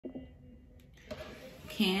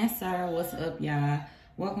Cancer, what's up, y'all?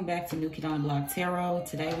 Welcome back to New Kid on the Block Tarot.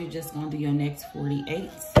 Today we're just gonna do your next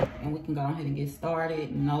 48, and we can go ahead and get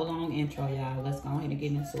started. No long intro, y'all. Let's go ahead and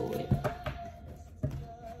get into it.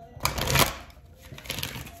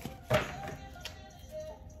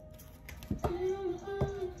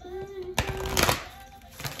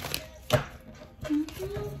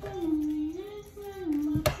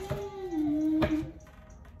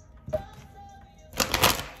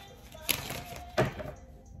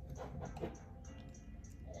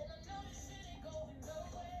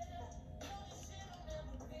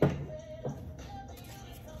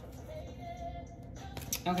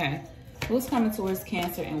 Okay, who's coming towards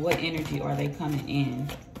Cancer and what energy are they coming in?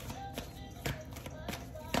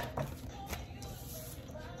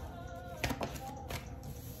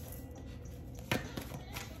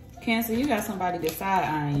 Cancer, you got somebody that's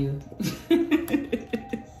side-eyeing you.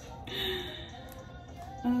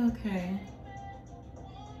 Okay.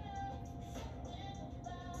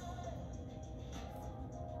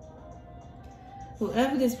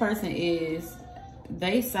 Whoever this person is,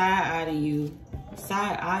 they side-eyeing you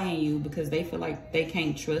because they feel like they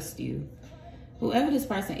can't trust you. Whoever this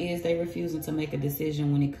person is, they refusing to make a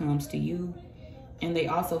decision when it comes to you, and they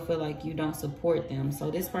also feel like you don't support them. So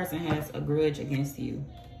this person has a grudge against you.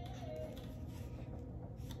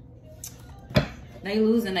 They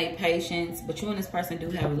losing their patience, but you and this person do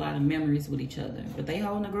have a lot of memories with each other, but they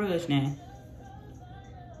holding a grudge now.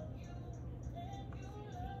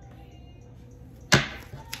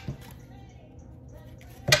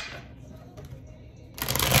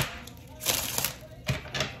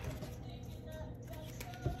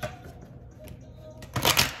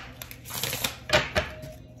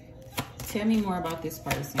 Tell me more about this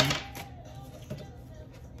person.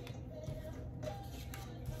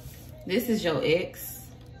 This is your ex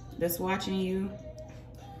that's watching you.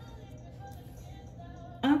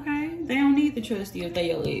 Okay, they don't need to trust you if they're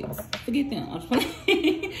your ex. Forget them. I'm just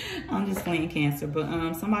playing. I'm just playing, Cancer.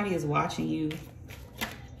 But somebody is watching you.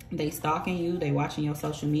 They stalking you. They watching your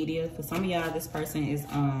social media. For some of y'all, this person is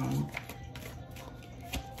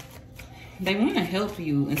they want to help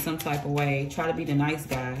you in some type of way. Try to be the nice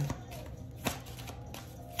guy.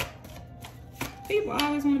 People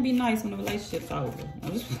always want to be nice when the relationship's over.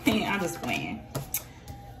 I'm just playing.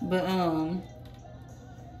 But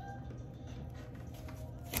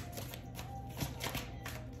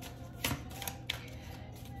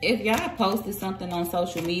if y'all posted something on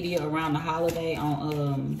social media around the holiday,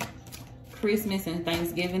 on Christmas and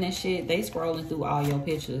Thanksgiving and shit, they scrolling through all your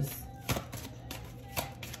pictures.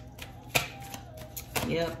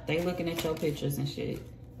 Yep, they looking at your pictures and shit.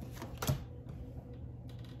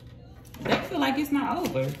 Feel like it's not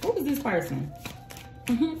over. Who is this person?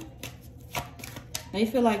 They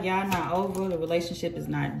feel like y'all not over. The relationship is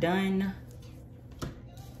not done.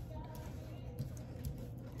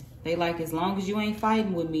 They like, as long as you ain't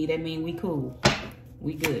fighting with me, that mean we cool.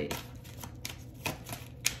 We good.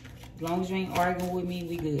 As long as you ain't arguing with me,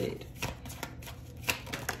 we good.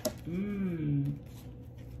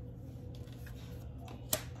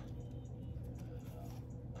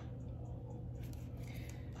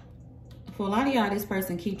 For a lot of y'all, this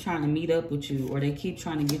person keep trying to meet up with you, or they keep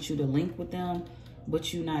trying to get you to link with them,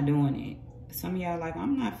 but you not doing it. Some of y'all like,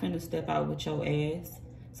 I'm not finna step out with your ass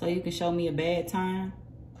so you can show me a bad time.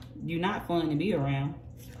 You're not fun to be around.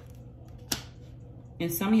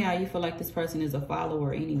 And some of y'all, you feel like this person is a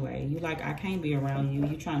follower anyway. You like, I can't be around you.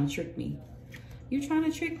 You trying to trick me. You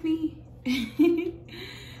trying to trick me?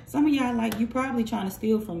 Some of y'all like, you probably trying to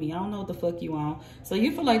steal from me. I don't know what the fuck you on. So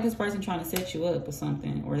you feel like this person trying to set you up or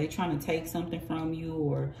something, or they trying to take something from you,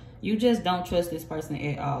 or you just don't trust this person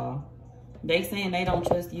at all. They saying they don't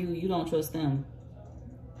trust you. You don't trust them.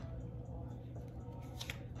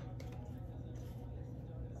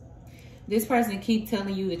 This person keep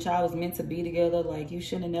telling you that y'all was meant to be together. Like, you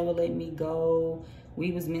shouldn't have never let me go.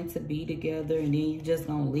 We was meant to be together, and then you just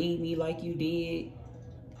gonna leave me like you did.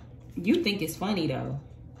 You think it's funny though.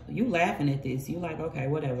 You laughing at this. You like, okay,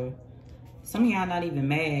 whatever. Some of y'all not even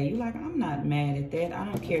mad. You like, I'm not mad at that. I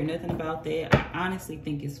don't care nothing about that. I honestly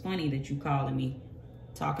think it's funny that you calling me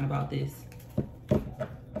talking about this.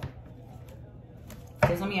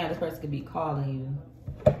 So some of y'all, this person could be calling you.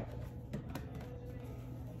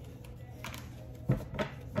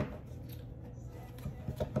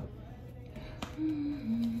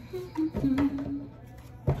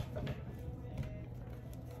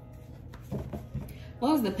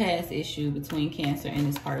 What was the past issue between Cancer and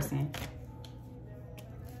this person?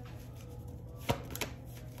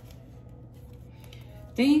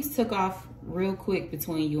 Things took off real quick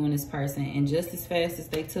between you and this person, and just as fast as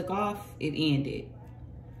they took off, it ended.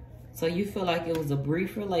 So you feel like it was a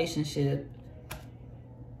brief relationship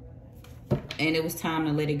and it was time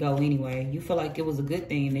to let it go anyway. You feel like it was a good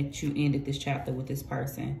thing that you ended this chapter with this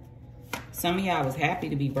person. Some of y'all was happy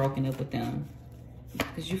to be broken up with them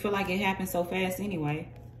because you feel like it happened so fast anyway.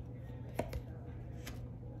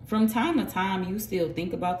 From time to time, you still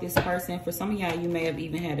think about this person. For some of y'all, you may have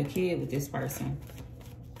even had a kid with this person.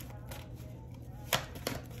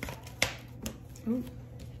 Ooh.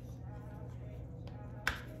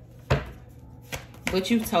 But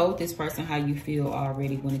you told this person how you feel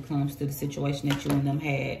already when it comes to the situation that you and them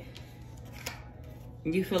had.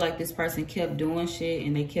 You feel like this person kept doing shit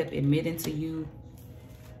and they kept admitting to you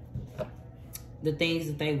the things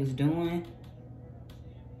that they was doing.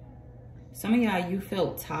 Some of y'all, you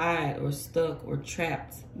felt tied or stuck or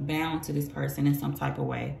trapped, bound to this person in some type of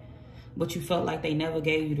way. But you felt like they never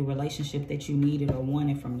gave you the relationship that you needed or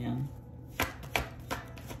wanted from them.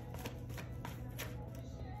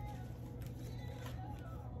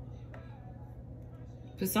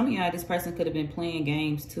 For some of y'all, this person could have been playing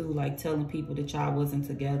games too, like telling people that y'all wasn't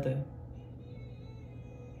together.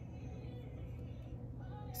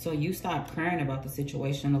 So you stopped caring about the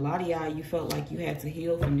situation. A lot of y'all, you felt like you had to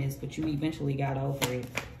heal from this, but you eventually got over it.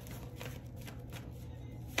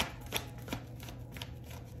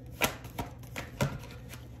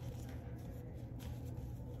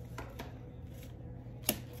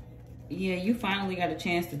 Yeah, you finally got a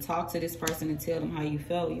chance to talk to this person and tell them how you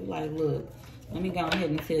felt. You like, look, let me go ahead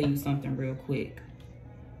and tell you something real quick.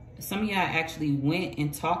 Some of y'all actually went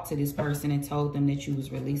and talked to this person and told them that you was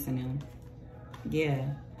releasing them.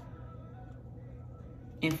 Yeah.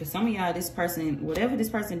 And for some of y'all, this person, whatever this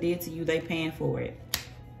person did to you, they paying for it.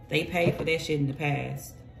 They paid for that shit in the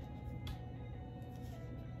past.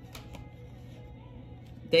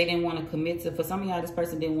 They didn't want to commit to, for some of y'all, this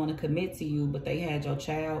person didn't want to commit to you, but they had your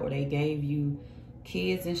child or they gave you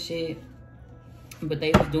kids and shit. But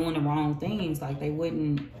they was doing the wrong things. Like they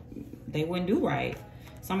wouldn't do right.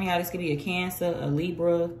 Some of y'all, this could be a Cancer, a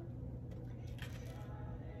Libra,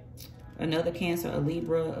 another Cancer, a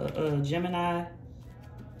Libra, a Gemini.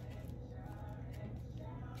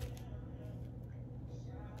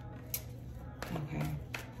 Okay.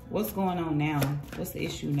 What's going on now? What's the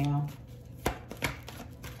issue now?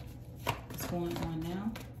 What's going on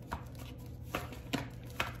now?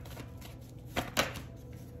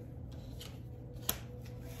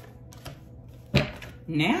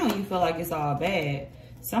 Now you feel like it's all bad.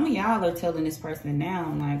 Some of y'all are telling this person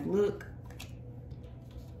now, like, look,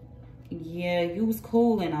 yeah, you was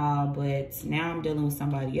cool and all, but now I'm dealing with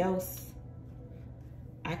somebody else.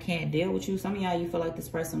 I can't deal with you. Some of y'all, you feel like this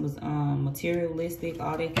person was materialistic.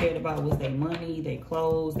 All they cared about was their money, their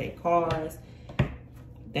clothes, their cars,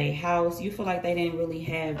 their house. You feel like they didn't really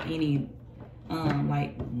have any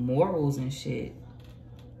like morals and shit.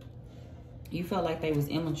 You felt like they was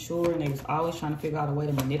immature and they was always trying to figure out a way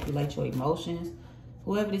to manipulate your emotions.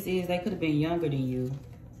 Whoever this is, they could have been younger than you.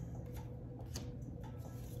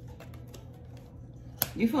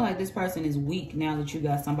 You feel like this person is weak now that you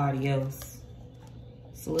got somebody else.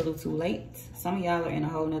 It's a little too late. Some of y'all are in a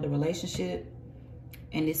whole nother relationship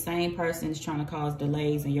and this same person is trying to cause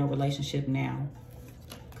delays in your relationship now.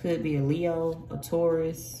 Could be a Leo, a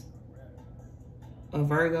Taurus, a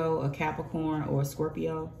Virgo, a Capricorn, or a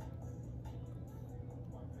Scorpio.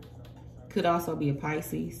 Could also be a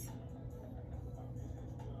Pisces.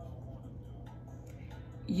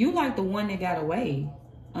 You like the one that got away,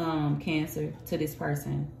 Cancer, to this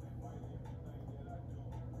person.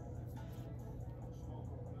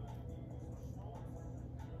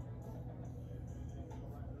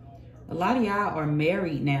 A lot of y'all are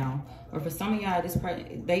married now. Or for some of y'all, this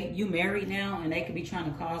person, you married now and they could be trying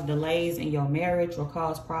to cause delays in your marriage or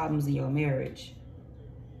cause problems in your marriage.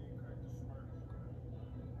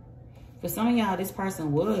 For some of y'all, this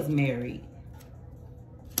person was married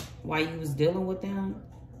while you was dealing with them.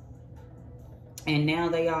 And now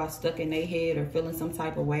they all stuck in their head or feeling some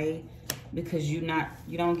type of way because you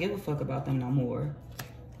don't give a fuck about them no more.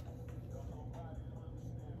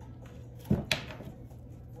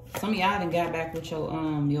 Some of y'all done got back with your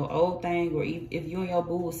old thing, or if you and your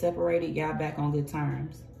boo was separated, y'all back on good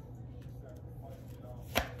terms.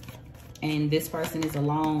 And this person is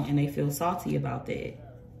alone and they feel salty about that.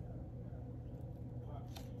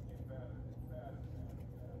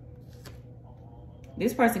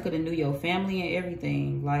 This person could have knew your family and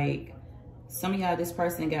everything. Like, some of y'all, this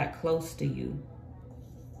person got close to you.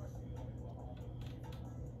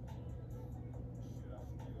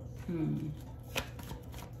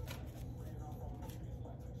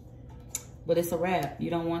 But it's a wrap. You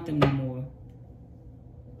don't want them no more.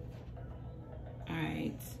 All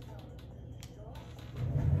right.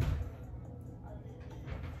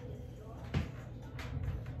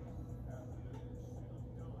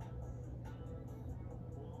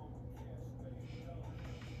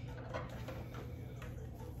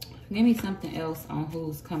 Give me something else on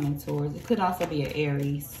who's coming towards. It could also be an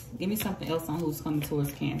Aries. Give me something else on who's coming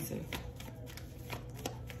towards Cancer.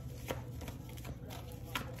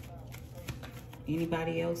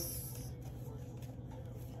 Anybody else?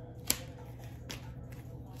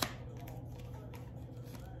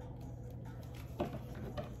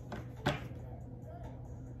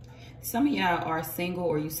 Some of y'all are single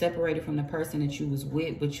or you separated from the person that you was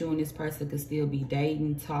with, but you and this person could still be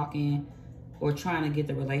dating, talking, or trying to get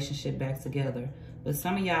the relationship back together. But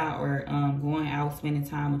some of y'all are going out, spending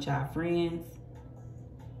time with y'all friends.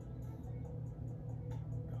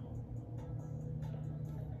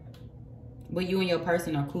 But you and your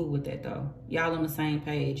person are cool with that though. Y'all on the same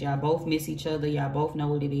page. Y'all both miss each other. Y'all both know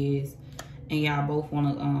what it is. And y'all both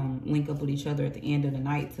want to link up with each other at the end of the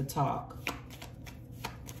night to talk.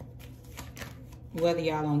 Whether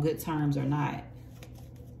y'all on good terms or not.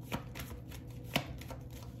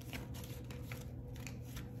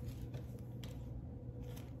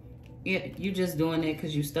 Yeah, you just doing that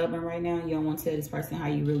because you stubborn right now. You don't want to tell this person how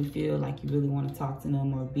you really feel, like you really want to talk to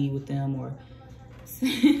them or be with them, or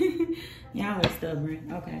y'all are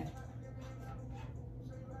stubborn. Okay.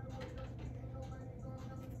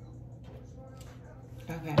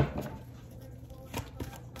 Okay.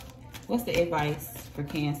 What's the advice for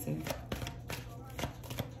Cancer?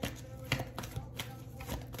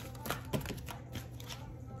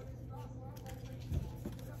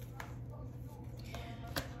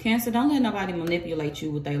 Cancer, don't let nobody manipulate you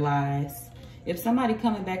with their lies. If somebody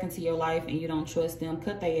coming back into your life and you don't trust them,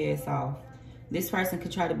 cut their ass off. This person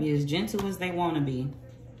could try to be as gentle as they want to be.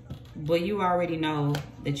 But you already know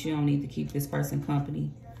that you don't need to keep this person company.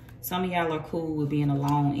 Some of y'all are cool with being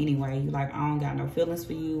alone anyway. You like, I don't got no feelings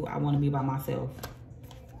for you. I want to be by myself.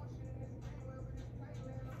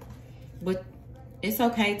 But it's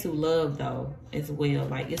okay to love though as well.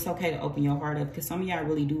 Like, it's okay to open your heart up because some of y'all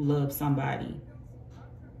really do love somebody.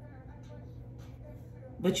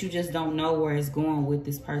 But you just don't know where it's going with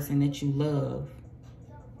this person that you love.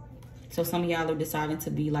 So some of y'all are deciding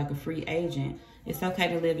to be like a free agent. It's okay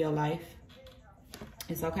to live your life.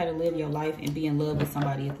 It's okay to live your life and be in love with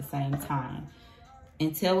somebody at the same time.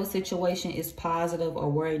 Until a situation is positive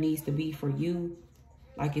or where it needs to be for you.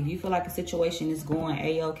 Like if you feel like a situation is going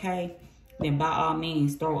A-okay, then by all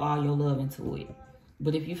means, throw all your love into it.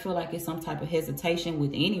 But if you feel like it's some type of hesitation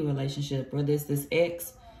with any relationship, whether it's this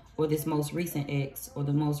ex, or this most recent ex, or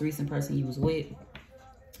the most recent person you was with,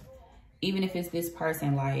 even if it's this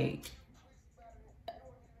person, like,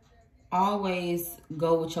 always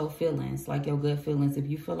go with your feelings, like your gut feelings. If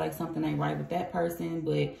you feel like something ain't right with that person,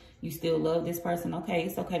 but you still love this person, okay,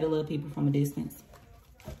 it's okay to love people from a distance.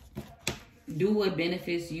 Do what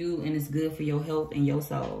benefits you and is good for your health and your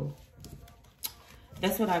soul.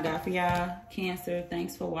 That's what I got for y'all, Cancer.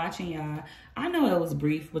 Thanks for watching, y'all. I know it was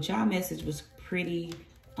brief, but y'all message was pretty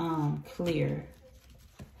clear,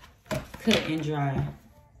 cut and dry.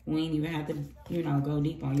 We ain't even have to, you know, go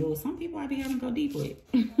deep on yours. Some people I be having to go deep with.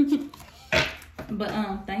 But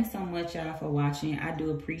thanks so much, y'all, for watching. I do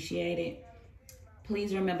appreciate it.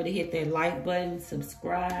 Please remember to hit that like button,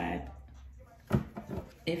 subscribe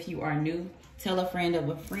if you are new. Tell a friend of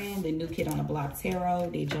a friend. The New Kid on the Block Tarot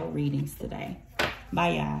did your readings today.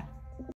 Bye, y'all.